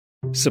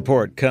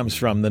Support comes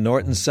from the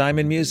Norton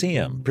Simon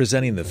Museum,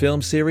 presenting the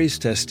film series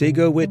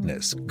Testigo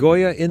Witness,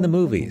 Goya in the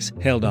Movies.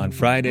 Held on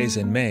Fridays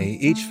in May,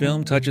 each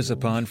film touches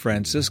upon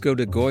Francisco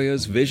de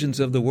Goya's visions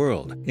of the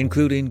world,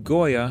 including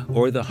Goya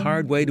or The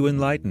Hard Way to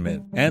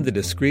Enlightenment and the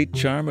discreet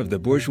charm of the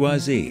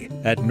bourgeoisie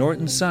at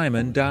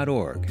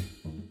nortonsimon.org.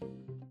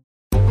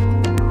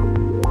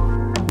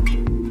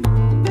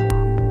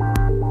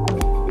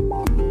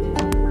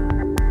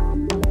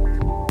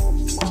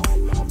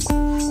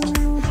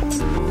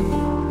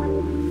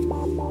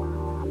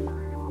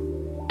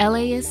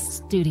 LAist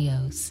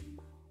Studios.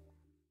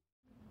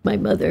 My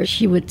mother,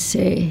 she would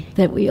say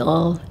that we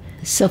all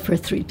suffer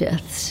three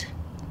deaths.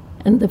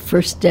 And the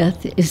first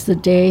death is the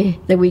day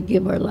that we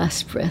give our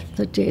last breath,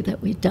 the day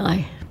that we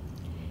die.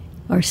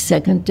 Our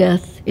second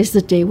death is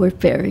the day we're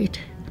buried.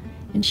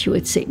 And she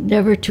would say,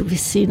 never to be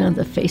seen on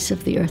the face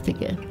of the earth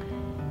again.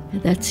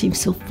 And that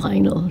seems so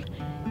final.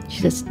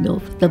 She says, no,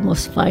 the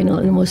most final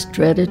and most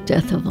dreaded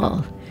death of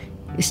all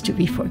is to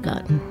be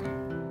forgotten.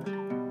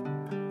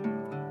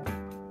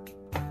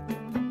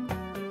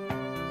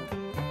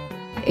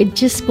 It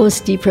just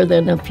goes deeper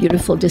than a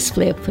beautiful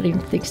display of putting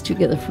things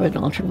together for an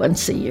altar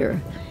once a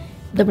year.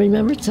 The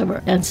remembrance of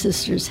our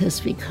ancestors has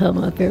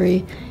become a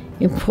very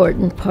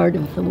important part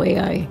of the way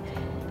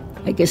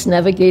I guess,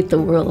 navigate the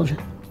world.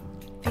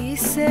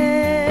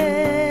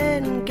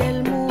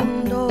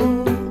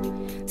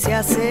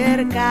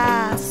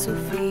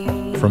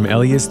 From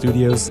LAist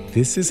Studios,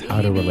 this is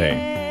How to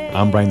Relay.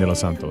 I'm Brian de los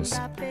Santos.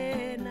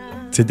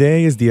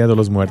 Today is Día de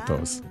los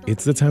Muertos.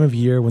 It's the time of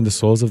year when the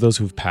souls of those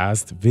who've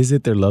passed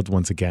visit their loved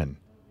ones again.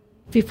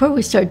 Before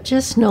we start,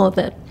 just know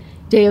that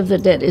Day of the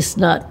Dead is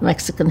not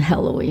Mexican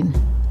Halloween.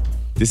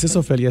 This is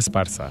Ofelia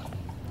Esparza.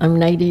 I'm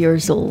 90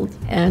 years old,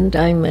 and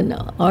I'm an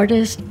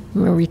artist.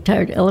 I'm a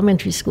retired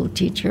elementary school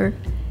teacher.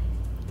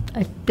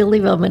 I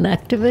believe I'm an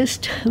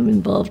activist. I'm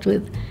involved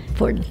with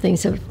important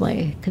things of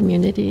my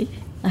community.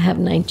 I have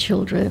 9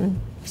 children,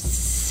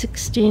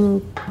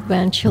 16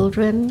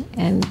 grandchildren,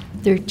 and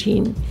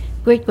 13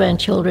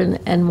 great-grandchildren,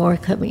 and more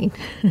coming.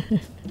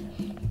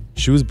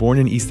 She was born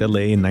in East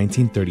LA in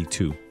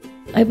 1932.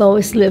 I've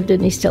always lived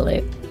in East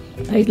LA.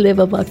 I live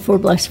about 4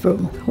 blocks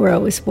from where I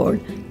was born,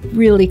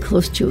 really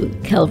close to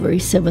Calvary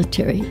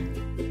Cemetery.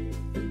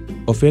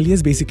 Ofelia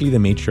is basically the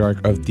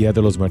matriarch of Día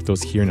de los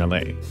Muertos here in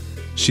LA.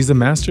 She's a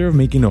master of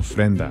making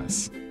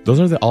ofrendas. Those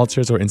are the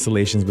altars or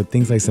installations with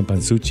things like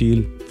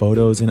cempasúchil,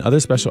 photos, and other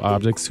special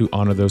objects to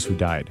honor those who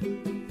died.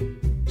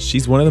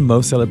 She's one of the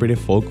most celebrated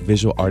folk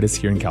visual artists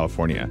here in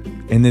California,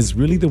 and is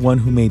really the one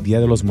who made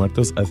Día de los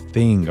Muertos a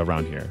thing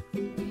around here.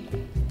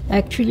 I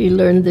actually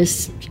learned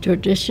this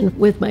tradition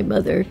with my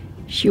mother.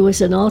 She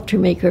was an altar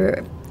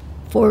maker,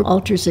 4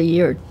 altars a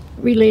year,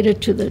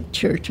 related to the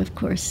church, of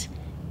course.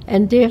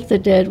 And Day of the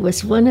Dead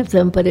was one of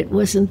them, but it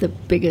wasn't the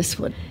biggest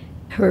one.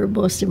 Her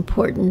most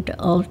important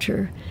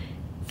altar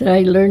that I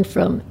learned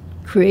from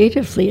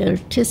creatively and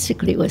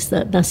artistically was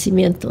the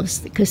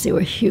nacimientos, because they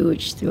were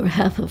huge. They were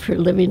half of her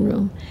living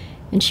room,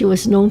 and she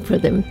was known for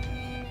them.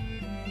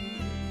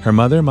 Her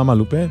mother, Mama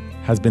Lupe,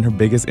 has been her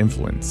biggest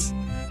influence.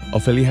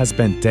 Ofelia has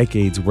spent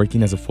decades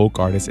working as a folk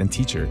artist and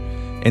teacher,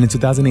 and in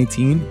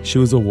 2018, she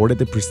was awarded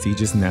the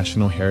prestigious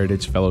National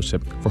Heritage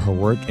Fellowship for her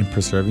work in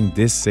preserving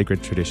this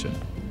sacred tradition.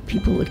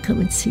 People would come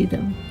and see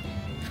them.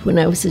 When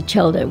I was a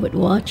child, I would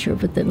watch her,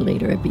 but then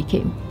later I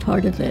became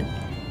part of it.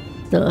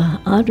 The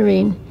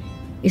honoring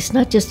is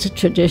not just a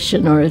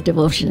tradition or a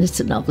devotion,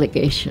 it's an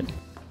obligation.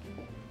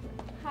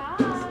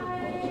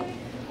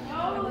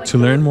 To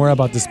learn more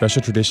about this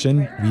special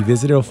tradition, we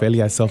visited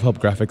Ofelia at Self-Help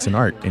Graphics and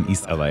Art in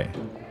East LA.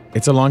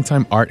 It's a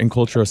longtime art and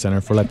cultural center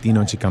for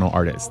Latino and Chicano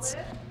artists.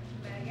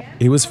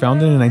 It was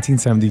founded in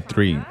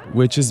 1973,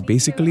 which is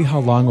basically how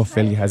long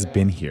Ofelia has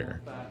been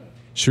here.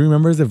 She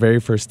remembers the very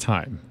first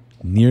time,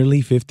 nearly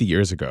 50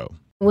 years ago.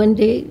 One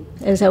day,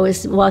 as I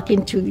was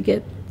walking to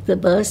get the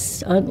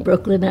bus on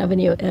Brooklyn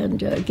Avenue and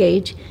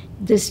Gage,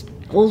 this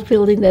old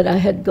building that I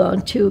had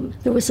gone to,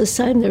 there was a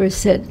sign there that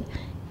said,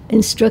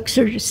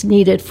 instructors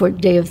needed for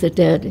Day of the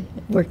Dead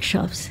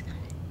workshops.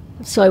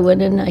 So I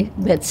went and I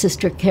met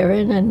Sister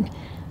Karen, and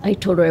I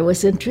told her I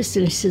was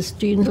interested. She says,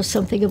 do you know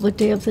something about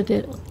Day of the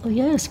Dead? Oh,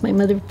 yes, my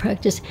mother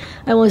practiced.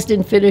 I almost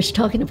didn't finish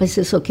talking to her. I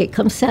says, okay,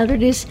 come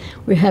Saturdays,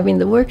 we're having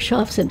the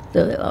workshops, and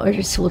the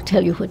artists will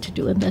tell you what to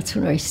do. And that's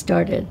when I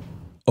started.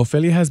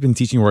 Ofelia has been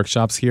teaching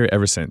workshops here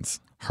ever since.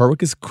 Her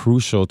work is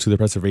crucial to the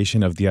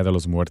preservation of Día de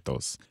los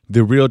Muertos,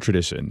 the real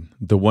tradition,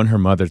 the one her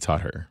mother taught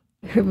her.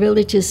 Her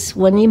village is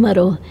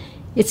Guanímaro.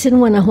 It's in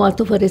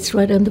Guanajuato, but it's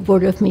right on the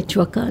border of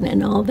Michoacán,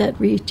 and all that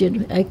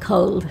region I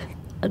call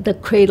the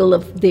cradle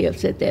of Day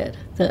of the Dead,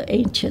 the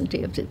ancient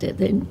Day of the Dead,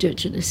 the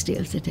indigenous Day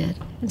of the Dead.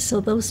 And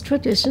so those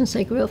traditions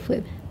I grew up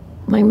with.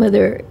 My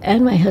mother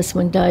and my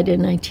husband died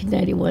in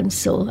 1991,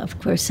 so of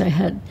course I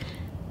had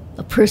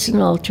a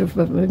personal altar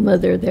for my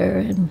mother there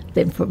and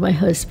then for my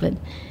husband.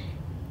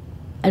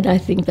 And I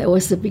think that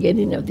was the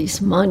beginning of these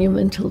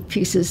monumental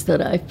pieces that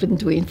I've been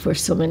doing for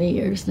so many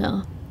years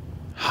now.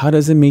 How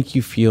does it make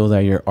you feel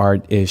that your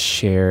art is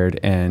shared,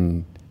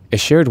 and is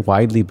shared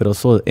widely, but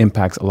also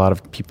impacts a lot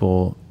of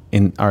people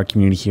in our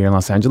community here in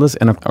Los Angeles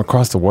and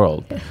across the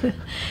world?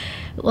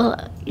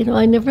 Well,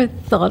 I never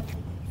thought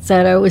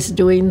that I was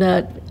doing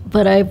that,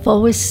 but I've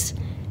always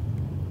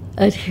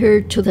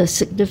adhered to the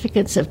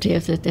significance of Day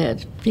of the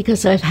Dead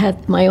because I've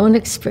had my own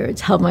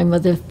experience, how my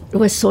mother, it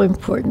was so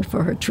important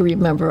for her to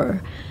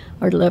remember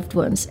our loved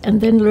ones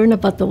and then learn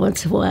about the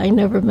ones who I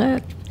never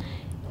met.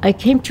 I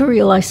came to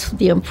realize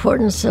the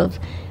importance of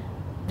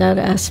that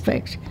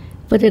aspect,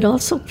 but it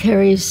also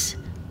carries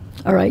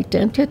our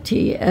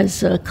identity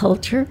as a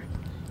culture.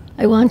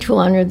 I want to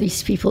honor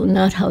these people,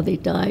 not how they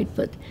died,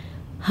 but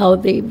how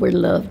they were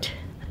loved,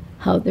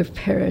 how their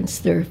parents,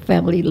 their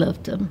family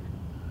loved them.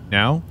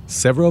 Now,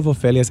 several of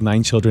Ofelia's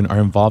 9 children are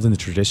involved in the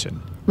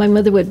tradition. My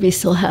mother would be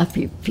so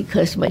happy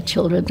because my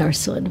children are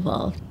so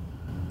involved.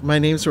 My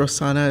name's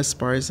Rossana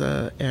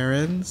Esparza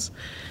Ahrens.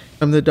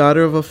 I'm the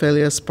daughter of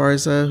Ofelia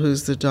Esparza,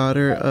 who's the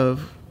daughter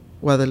of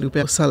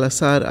Guadalupe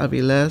Salazar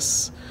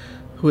Aviles,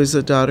 who is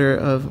the daughter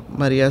of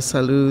Maria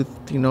Salud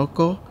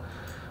Tinoco,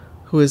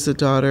 who is the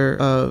daughter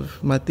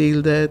of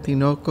Matilde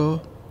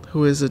Tinoco,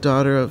 who is the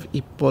daughter of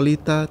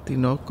Hipólita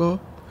Tinoco,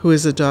 who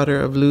is the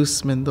daughter of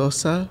Luz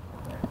Mendoza,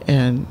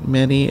 and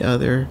many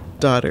other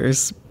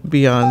daughters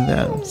beyond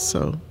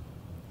them.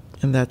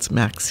 And that's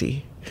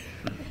Maxie.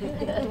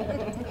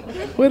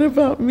 What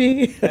about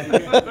me?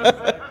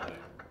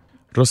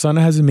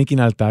 Rossana has been making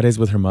altares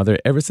with her mother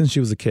ever since she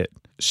was a kid.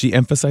 She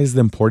emphasizes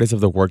the importance of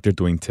the work they're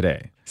doing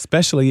today,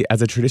 especially as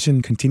the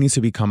tradition continues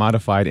to be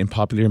commodified in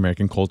popular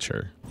American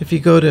culture. If you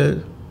go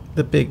to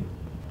the big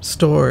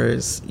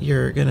stores,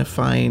 you're going to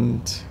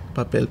find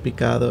papel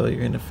picado,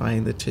 you're going to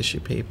find the tissue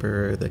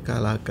paper, the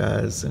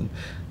calacas, and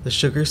the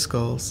sugar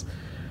skulls.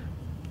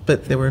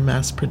 But they were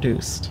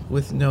mass-produced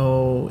with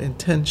no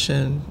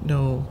intention,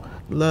 no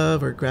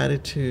love or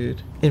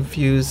gratitude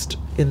infused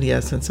in the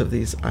essence of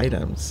these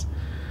items.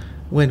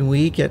 When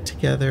we get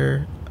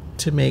together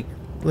to make,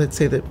 let's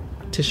say, the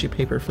tissue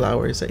paper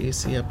flowers that you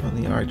see up on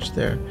the arch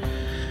there,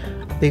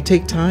 they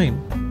take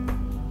time.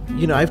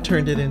 I've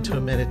turned it into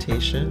a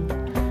meditation.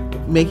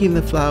 Making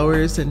the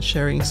flowers and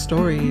sharing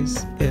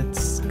stories,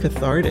 it's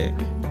cathartic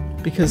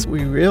because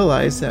we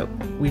realize that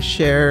we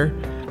share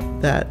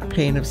that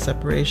pain of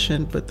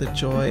separation, but the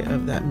joy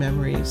of that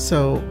memory.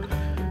 So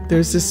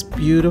there's this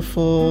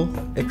beautiful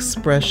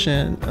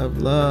expression of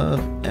love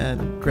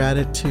and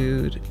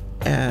gratitude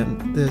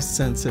and this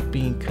sense of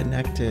being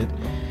connected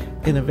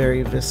in a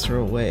very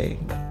visceral way.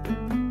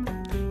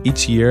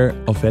 Each year,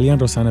 Ofelia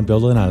and Rossana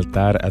build an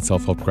altar at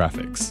Self-Help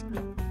Graphics.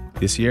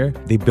 This year,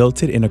 they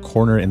built it in a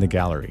corner in the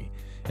gallery.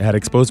 It had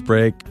exposed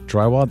brick,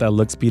 drywall that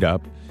looks beat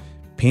up,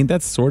 paint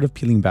that's sort of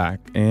peeling back,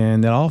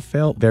 and it all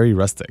felt very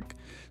rustic,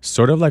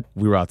 sort of like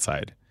we were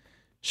outside.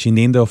 She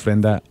named the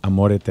ofrenda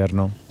Amor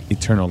Eterno,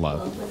 Eternal Love.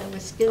 Well, when I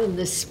was given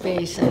this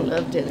space, I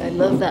loved it. I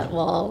love that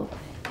wall,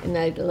 and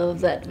I love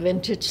that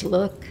vintage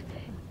look.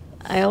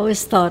 I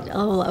always thought,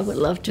 I would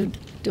love to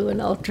do an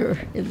altar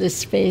in this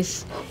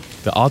space.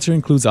 The altar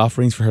includes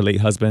offerings for her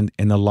late husband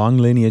and a long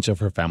lineage of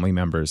her family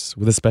members,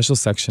 with a special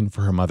section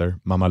for her mother,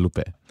 Mama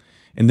Lupe.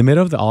 In the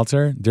middle of the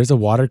altar, there's a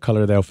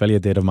watercolor that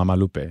Ofelia did of Mama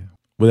Lupe,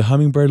 with a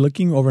hummingbird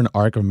looking over an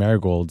arc of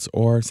marigolds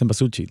or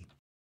cempasúchil.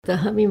 The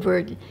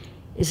hummingbird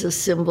is a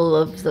symbol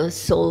of the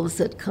souls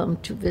that come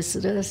to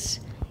visit us.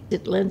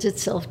 It lends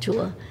itself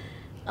to an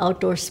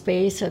outdoor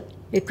space.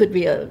 It could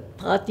be a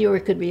patio or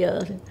it could be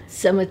a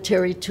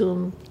cemetery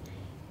tomb.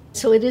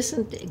 So it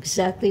isn't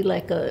exactly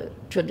like a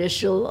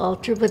traditional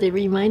altar, but it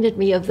reminded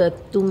me of the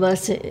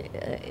tumbas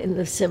in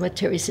the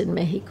cemeteries in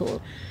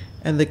Mexico.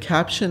 And the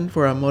caption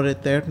for Amor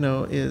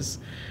Eterno is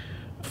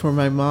for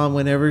my mom.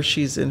 Whenever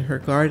she's in her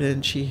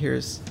garden, she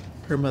hears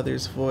her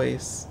mother's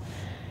voice.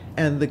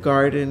 And the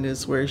garden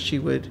is where she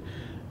would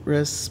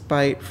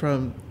respite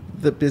from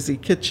the busy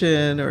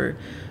kitchen or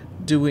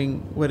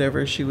doing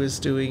whatever she was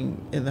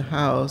doing in the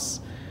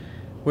house,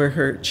 where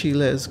her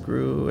chiles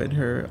grew and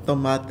her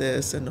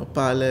tomates and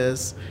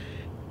nopales,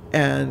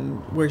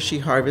 and where she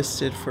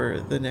harvested for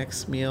the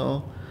next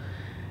meal.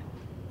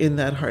 In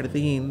that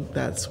jardín,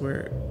 that's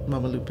where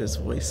Mama Lupe's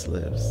voice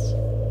lives.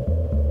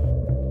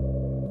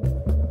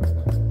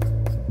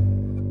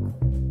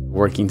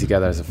 Working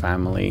together as a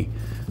family,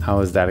 how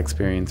has that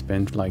experience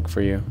been like for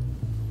you?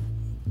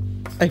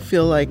 I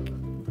feel like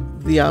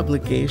the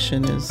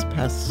obligation is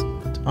passed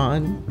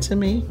on to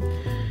me,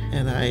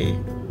 and I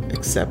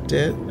accept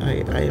it.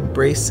 I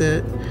embrace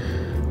it.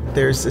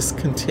 There's this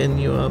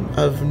continuum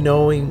of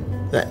knowing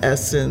the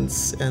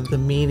essence and the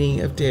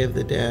meaning of Day of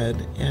the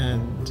Dead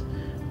and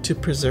to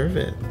preserve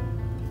it.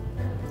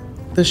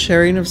 The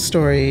sharing of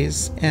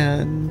stories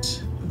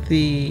and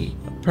the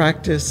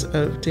practice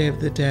of Day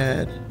of the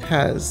Dead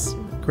has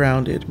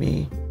grounded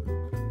me.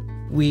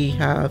 We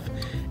have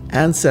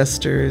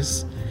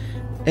ancestors,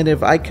 and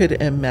if I could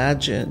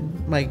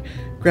imagine my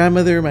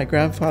grandmother, my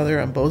grandfather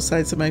on both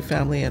sides of my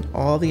family, and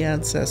all the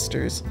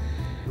ancestors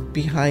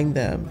behind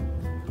them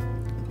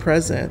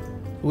present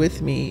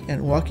with me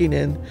and walking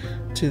in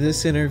to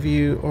this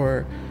interview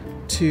or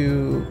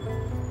to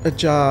a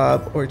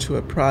job or to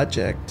a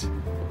project,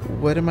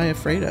 what am I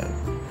afraid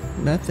of?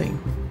 Nothing.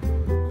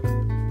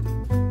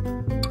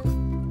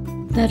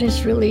 That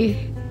is really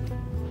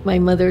my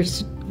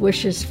mother's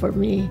wishes for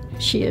me.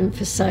 She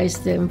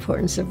emphasized the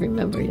importance of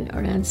remembering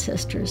our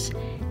ancestors,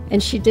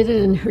 and she did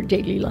it in her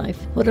daily life.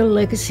 What a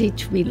legacy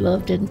to be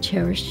loved and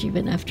cherished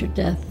even after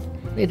death.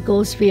 It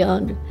goes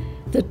beyond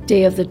the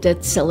Day of the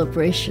Dead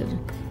celebration.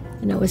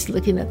 And I was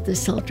looking at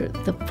this altar,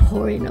 the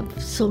pouring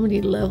of so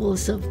many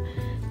levels of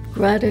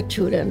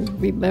gratitude and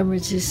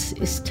remembrance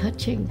is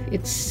touching.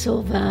 It's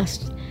so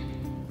vast.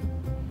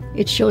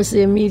 It shows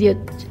the immediate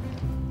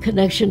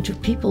connection to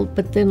people,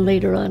 but then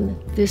later on,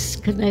 this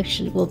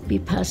connection will be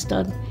passed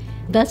on.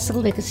 That's the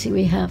legacy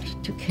we have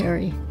to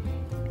carry.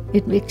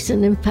 It makes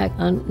an impact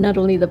on not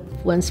only the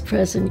ones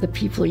present, the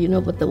people you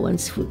know, but the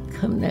ones who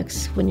come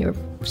next when your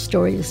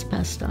story is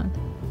passed on.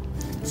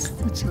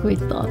 That's a great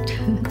thought.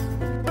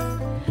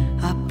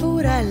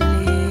 Apúrale,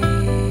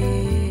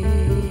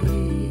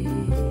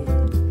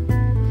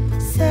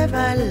 se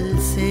va el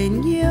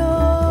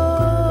Señor.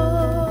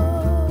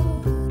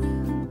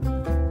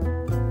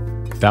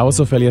 That was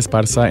Ofelia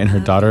Esparza and her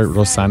daughter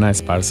Rossana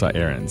Esparza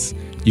Ahrens.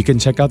 You can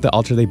check out the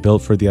altar they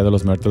built for Dia de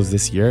los Muertos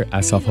this year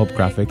at Self-Help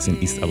Graphics in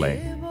East LA.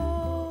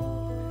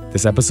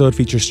 This episode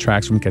features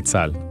tracks from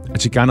Quetzal, a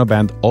Chicano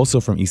band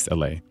also from East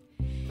LA.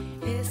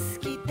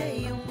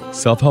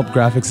 Self-Help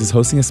Graphics is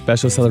hosting a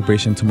special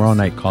celebration tomorrow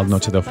night called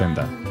Noche de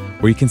Ofrenda,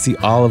 where you can see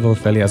all of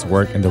Ofelia's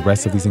work and the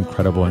rest of these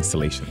incredible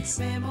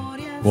installations.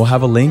 We'll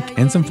have a link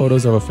and some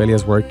photos of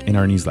Ofelia's work in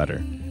our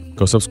newsletter.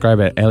 Go subscribe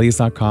at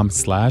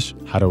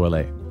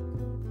elias.com/howtola.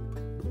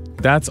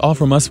 That's all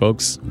from us,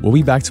 folks. We'll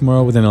be back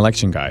tomorrow with an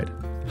election guide,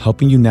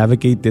 helping you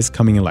navigate this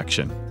coming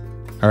election.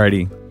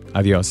 Alrighty,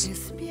 adios.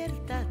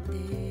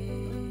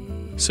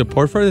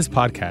 Support for this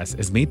podcast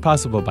is made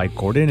possible by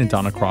Gordon and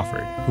Donna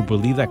Crawford, who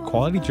believe that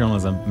quality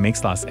journalism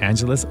makes Los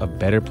Angeles a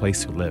better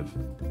place to live.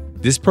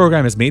 This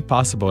program is made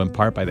possible in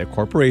part by the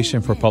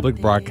Corporation for Public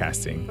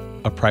Broadcasting,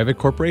 a private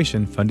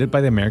corporation funded by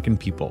the American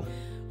people.